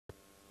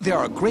There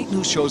are great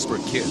new shows for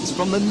kids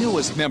from the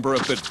newest member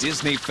of the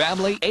Disney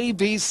family,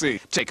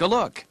 ABC. Take a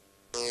look.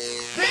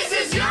 This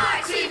is your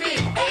TV,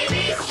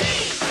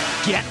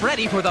 ABC! Get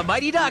ready for the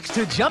Mighty Ducks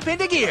to jump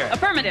into gear.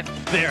 Affirmative.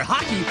 They're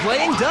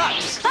hockey-playing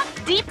ducks. Pup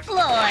Deep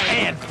Floyd.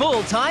 And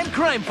full-time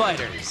crime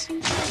fighters.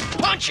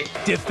 Punch it!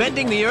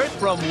 Defending the Earth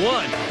from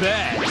one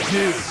bad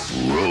dude.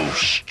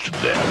 Roast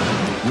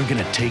them. We're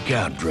gonna take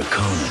out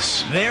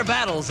Draconis. Their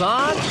battles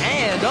on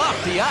and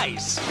off the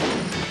ice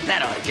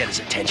That ought to get his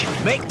attention.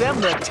 make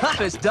them the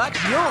toughest ducks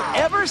you'll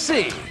ever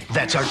see.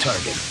 That's our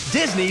target.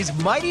 Disney's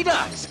Mighty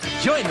Ducks.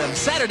 Join them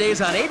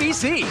Saturdays on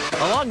ABC,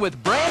 along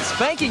with brand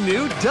spanking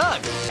new Doug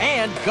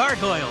and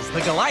Gargoyles,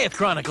 the Goliath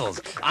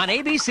Chronicles, on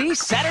ABC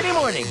Saturday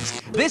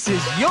mornings. This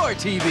is your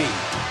TV,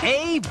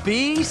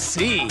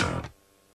 ABC.